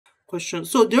question.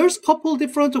 So there's a couple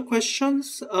different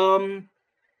questions,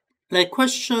 like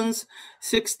questions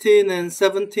 16 and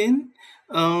 17.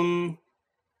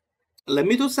 Let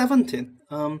me do 17.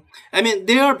 I mean,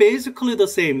 they are basically the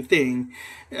same thing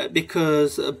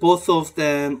because both of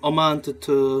them amount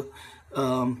to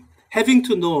having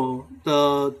to know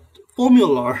the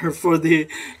formula for the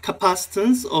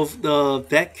capacitance of the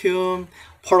vacuum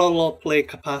parallel plate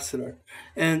capacitor.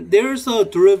 And there's a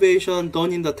derivation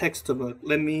done in the textbook.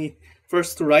 Let me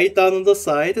first write down on the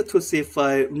side to see if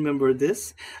I remember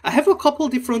this. I have a couple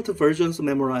different versions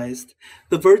memorized.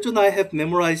 The version I have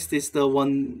memorized is the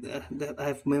one that I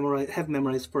have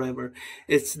memorized forever.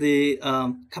 It's the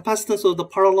capacitance of the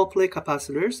parallel plate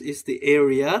capacitors is the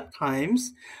area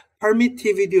times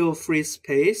permittivity of free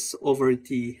space over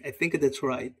D. I think that's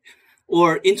right.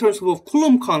 Or in terms of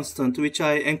Coulomb constant, which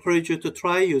I encourage you to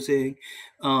try using,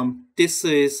 this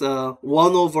is 1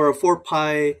 over 4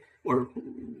 pi, or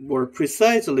more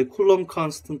precisely, Coulomb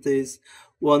constant is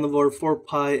 1 over 4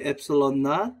 pi epsilon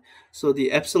naught. So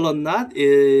the epsilon naught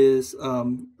is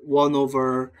 1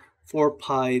 over 4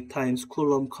 pi times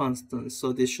Coulomb constant.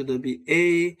 So this should be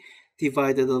A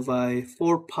divided by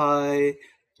 4 pi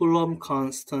Coulomb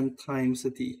constant times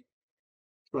D.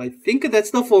 So I think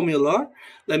that's the formula.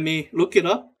 Let me look it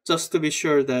up just to be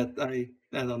sure that I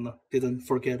don't know, didn't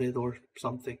forget it or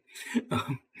something.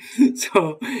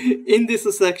 So in this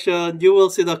section, you will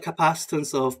see the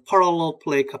capacitance of parallel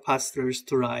plate capacitors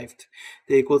derived.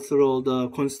 They go through all the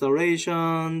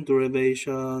consideration,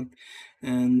 derivation,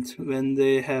 and when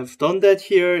they have done that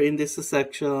here in this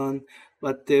section,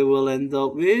 what they will end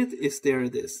up with is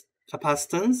this.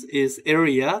 Capacitance is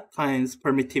area times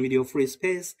permittivity of free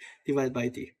space divided by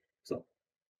D. So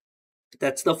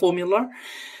that's the formula.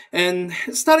 And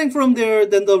starting from there,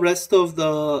 then the rest of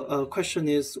the question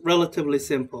is relatively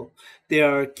simple. They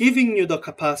are giving you the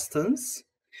capacitance,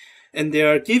 and they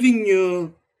are giving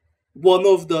you one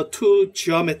of the two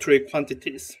geometric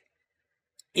quantities.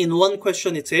 In one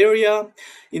question, it's area.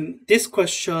 In this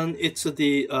question, it's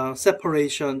the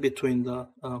separation between the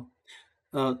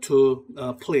two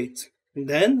plates.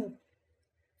 Then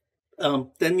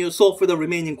you solve for the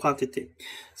remaining quantity.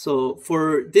 So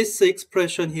for this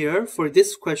expression here, for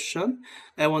this question,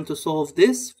 I want to solve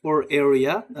this for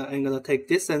area. I'm going to take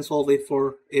this and solve it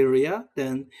for area.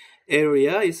 Then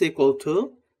area is equal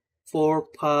to 4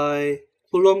 pi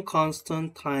Coulomb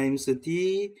constant times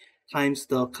D times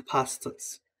the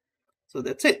capacitance. So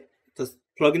that's it. Just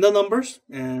plug in the numbers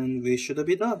and we should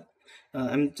be done.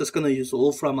 I'm just going to use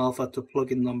Wolfram alpha to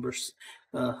plug in numbers,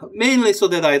 mainly so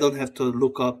that I don't have to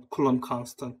look up Coulomb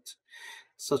constant.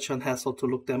 Such an hassle to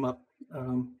look them up.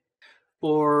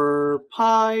 4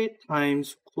 pi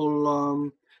times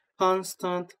Coulomb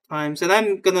constant times, and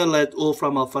I'm going to let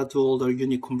Wolfram alpha do all the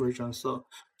unit conversions. So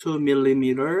 2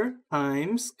 millimeter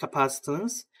times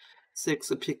capacitance,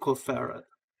 6 picofarad.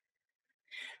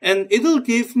 And it'll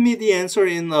give me the answer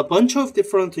in a bunch of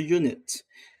different units.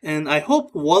 And I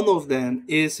hope one of them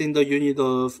is in the unit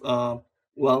of,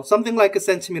 well, something like a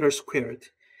centimeter squared.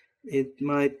 It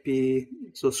might be,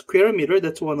 so square meter,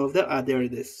 that's one of them. There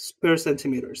it is, square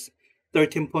centimeters,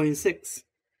 13.6.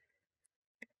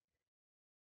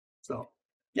 So,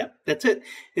 yeah, that's it.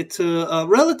 It's a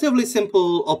relatively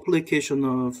simple application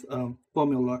of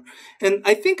formula. And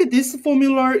I think this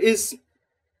formula is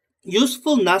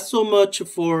useful not so much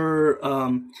for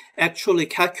actually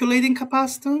calculating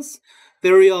capacitance.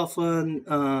 Very often,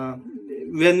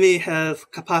 when we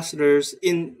have capacitors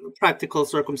in practical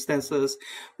circumstances,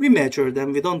 we measure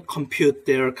them. We don't compute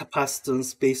their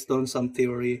capacitance based on some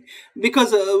theory.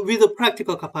 Because with the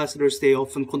practical capacitors, they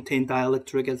often contain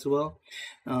dielectric as well.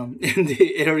 And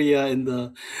the area and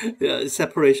the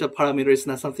separation parameter is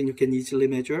not something you can easily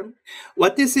measure.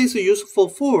 What this is useful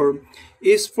for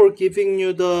is for giving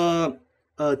you the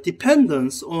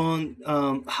dependence on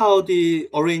how the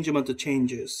arrangement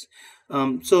changes.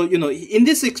 So, you know, in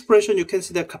this expression, you can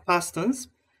see that capacitance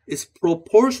is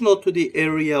proportional to the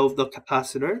area of the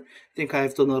capacitor. I think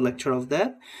I've done a lecture of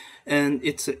that. And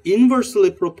it's inversely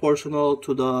proportional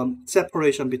to the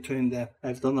separation between them.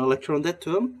 I've done a lecture on that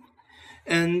too.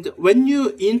 And when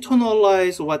you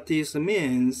internalize what this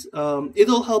means,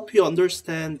 it'll help you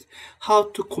understand how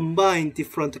to combine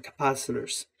different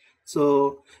capacitors.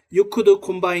 So you could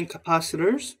combine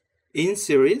capacitors in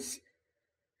series.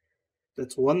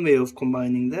 That's one way of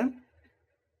combining them.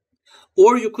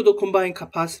 Or you could combine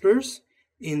capacitors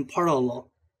in parallel.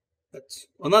 That's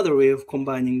another way of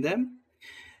combining them.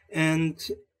 And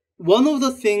one of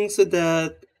the things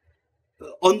that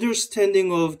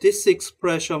understanding of this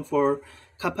expression for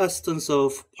capacitance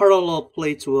of parallel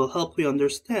plates will help you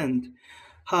understand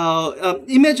how,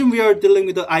 imagine we are dealing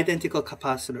with the identical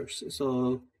capacitors.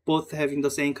 So both having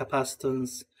the same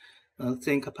capacitance,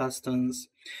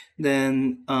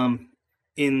 then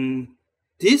in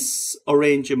this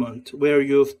arrangement where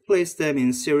you've placed them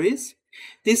in series,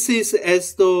 this is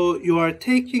as though you are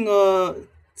taking a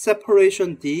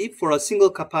separation D for a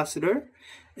single capacitor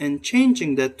and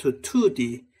changing that to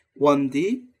 2D,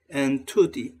 1D, and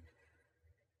 2D,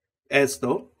 as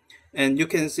though. And you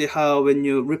can see how when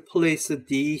you replace the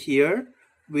D here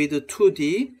with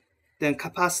 2D, then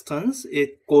capacitance,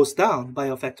 it goes down by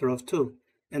a factor of 2.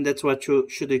 And that's what you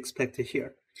should expect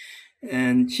here.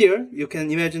 And here, you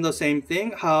can imagine the same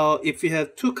thing, how if you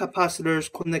have two capacitors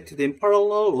connected in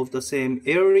parallel of the same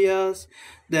areas,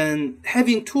 then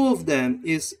having two of them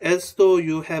is as though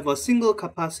you have a single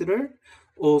capacitor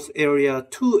of area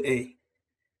 2A.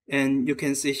 And you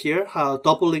can see here how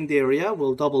doubling the area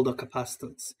will double the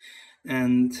capacitance.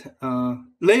 And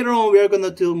later on, we are going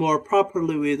to deal more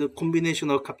properly with the combination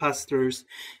of capacitors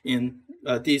in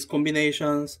these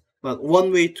combinations. But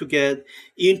one way to get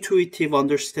intuitive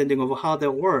understanding of how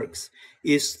that works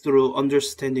is through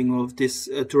understanding of this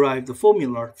derived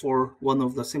formula for one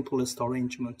of the simplest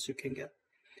arrangements you can get.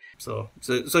 So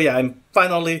yeah, I'm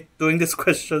finally doing this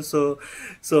question. So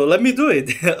let me do it.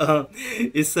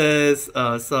 It says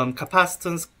some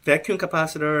capacitance, vacuum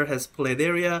capacitor has plate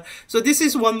area. So this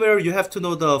is one where you have to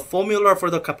know the formula for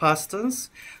the capacitance.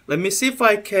 Let me see if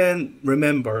I can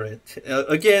remember it.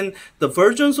 Again, the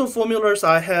versions of formulas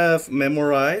I have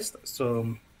memorized.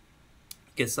 So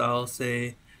I guess I'll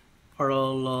say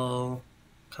parallel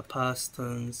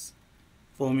capacitance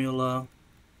formula,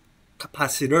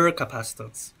 capacitor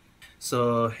capacitance.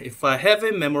 So if I have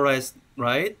it memorized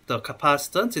right, the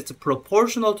capacitance, it's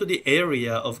proportional to the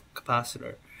area of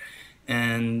capacitor.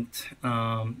 And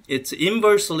it's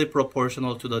inversely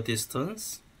proportional to the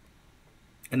distance.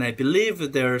 And I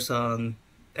believe there's an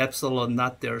epsilon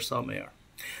not there somewhere.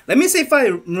 Let me see if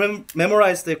I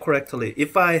memorized it correctly.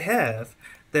 If I have,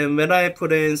 then when I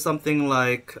put in something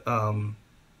like some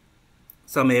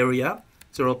area,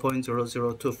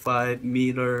 0.0025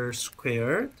 meters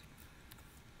squared,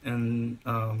 and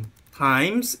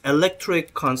times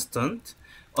electric constant,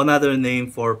 another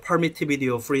name for permittivity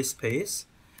of free space,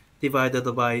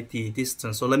 divided by the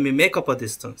distance. So let me make up a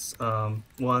distance,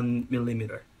 1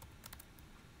 millimeter.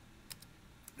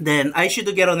 Then I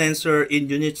should get an answer in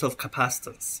units of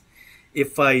capacitance.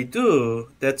 If I do,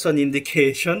 that's an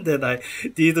indication that I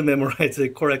did memorize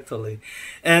it correctly.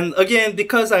 And again,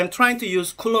 because I'm trying to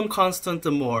use Coulomb constant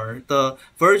more, the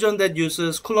version that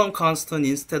uses Coulomb constant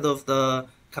instead of the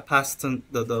capacitance,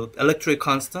 the electric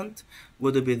constant,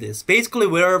 would be this. Basically,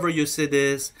 wherever you see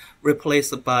this,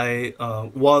 replace it by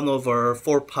 1 over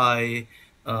 4 pi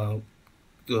the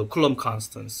Coulomb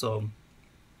constant. So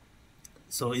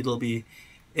it'll be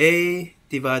A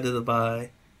divided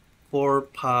by 4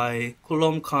 pi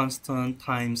Coulomb constant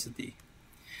times D.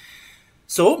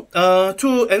 So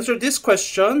to answer this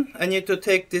question, I need to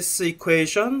take this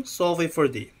equation, solve it for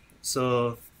D.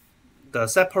 So the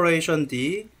separation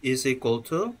D is equal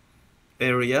to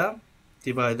area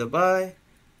divided by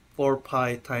 4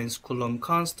 pi times Coulomb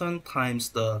constant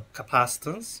times the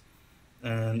capacitance.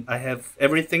 And I have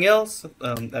everything else.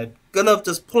 I'm gonna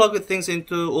just plug things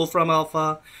into wolfram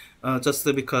alpha just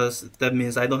because that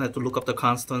means I don't have to look up the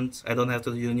constants. I don't have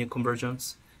to do unit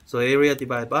conversions. So area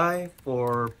divided by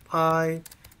 4 pi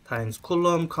times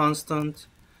Coulomb constant.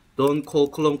 Don't call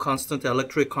Coulomb constant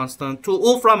electric constant. To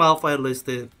wolfram alpha, at least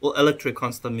the electric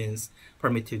constant means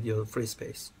permittivity of free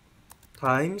space.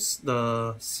 Times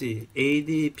the C,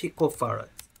 80 picofarad.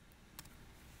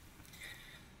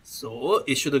 So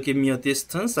it should give me a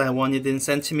distance. I want it in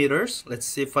centimeters. Let's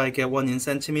see if I get one in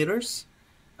centimeters.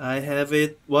 I have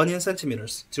it 1 in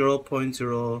centimeters,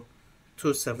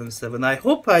 0.0277. I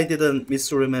hope I didn't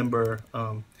misremember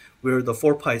where the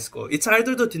 4 pi's go. It's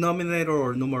either the denominator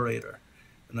or numerator.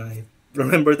 And I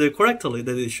remembered it correctly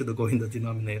that it should go in the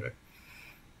denominator.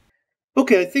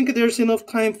 Okay, I think there's enough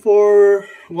time for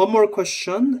one more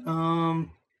question. I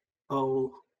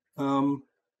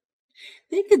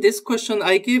think this question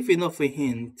I gave enough a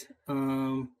hint.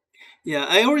 Yeah,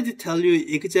 I already tell you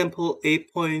example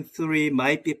 8.3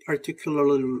 might be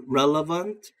particularly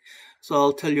relevant. So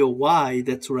I'll tell you why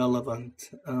that's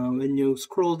relevant. When you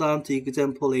scroll down to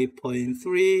example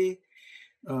 8.3,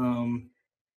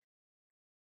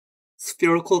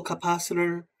 spherical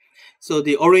capacitor. So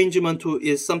the arrangement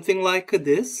is something like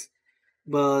this,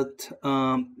 but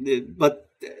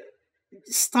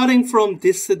starting from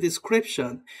this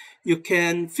description, you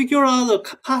can figure out the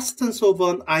capacitance of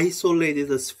an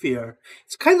isolated sphere.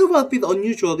 It's kind of a bit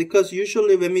unusual because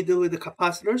usually when we deal with the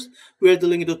capacitors, we are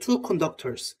dealing with two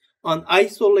conductors. An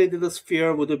isolated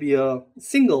sphere would be a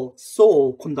single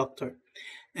sole conductor.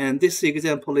 And this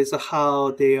example is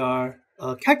how they are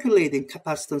calculating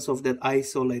capacitance of that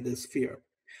isolated sphere.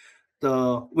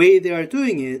 The way they are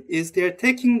doing it is they're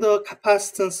taking the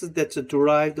capacitance that's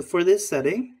derived for this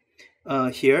setting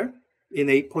here in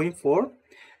 8.4,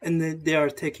 and then they are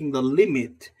taking the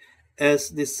limit as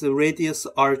this radius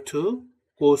R2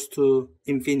 goes to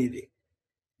infinity.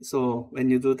 So when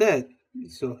you do that,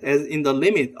 so as in the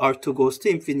limit R2 goes to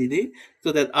infinity,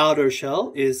 so that outer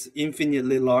shell is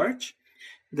infinitely large,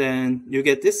 then you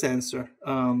get this answer.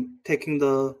 Taking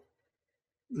the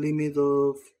limit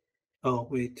of, oh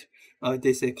wait,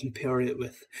 they say compare it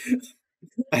with.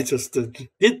 I just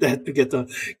did that to get the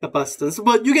capacitance,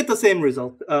 but you get the same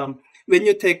result. When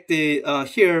you take the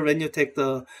here, when you take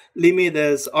the limit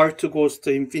as R2 goes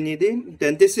to infinity,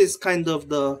 then this is kind of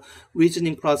the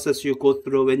reasoning process you go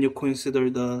through when you consider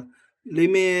the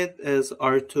limit as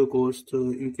R2 goes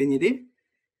to infinity.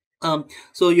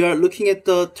 So you are looking at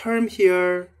the term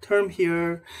here.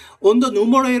 On the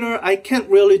numerator, I can't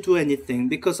really do anything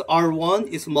because R1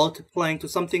 is multiplying to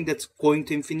something that's going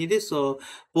to infinity. So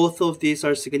both of these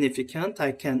are significant.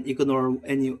 I can ignore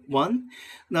any one.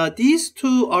 Now these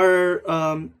two are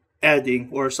adding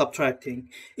or subtracting.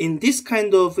 In this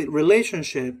kind of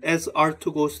relationship, as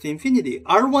R2 goes to infinity,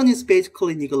 R1 is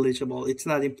basically negligible. It's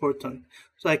not important.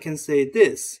 So I can say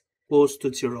this goes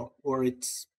to 0, or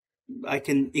I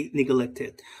can neglect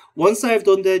it. Once I've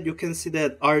done that, you can see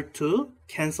that R2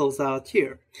 cancels out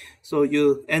here. So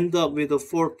you end up with a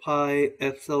 4 pi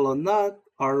epsilon naught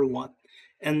R1.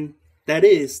 And that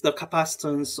is the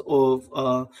capacitance of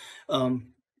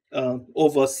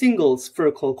a single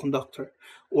spherical conductor.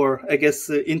 Or I guess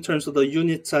in terms of the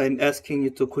units I'm asking you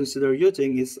to consider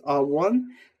using is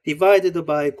R1 divided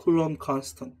by Coulomb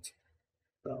constant.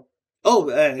 So,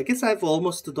 oh, I guess I've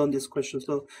almost done this question,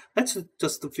 so let's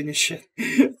just finish it.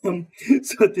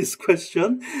 So this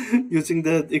question, using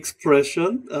that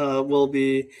expression, will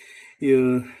be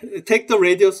you take the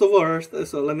radius of Earth.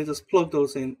 So let me just plug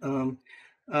those in.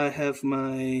 I have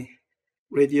my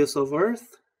radius of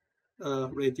Earth,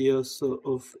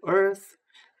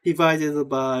 divided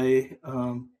by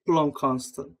Coulomb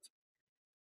constant,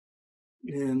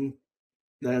 and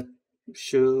that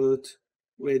should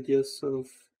radius of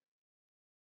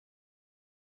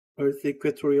Earth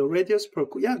equatorial radius per,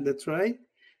 yeah, that's right.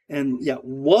 And yeah,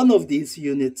 one of these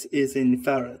units is in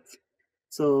farad.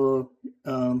 So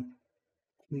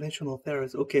conventional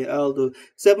farads. Okay, I'll do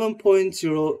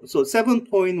 7.0, so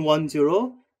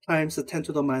 7.10 times 10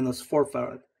 to the minus 4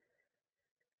 farad.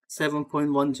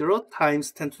 7.10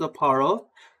 times 10 to the power of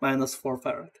minus 4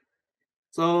 farad.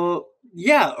 So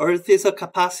yeah, Earth is a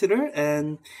capacitor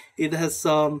and it has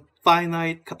some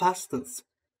finite capacitance.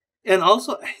 And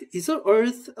also, is the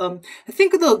Earth, I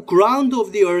think the ground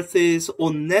of the Earth is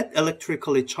on net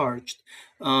electrically charged.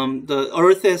 The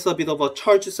Earth has a bit of a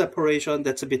charge separation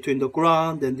that's between the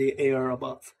ground and the air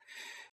above.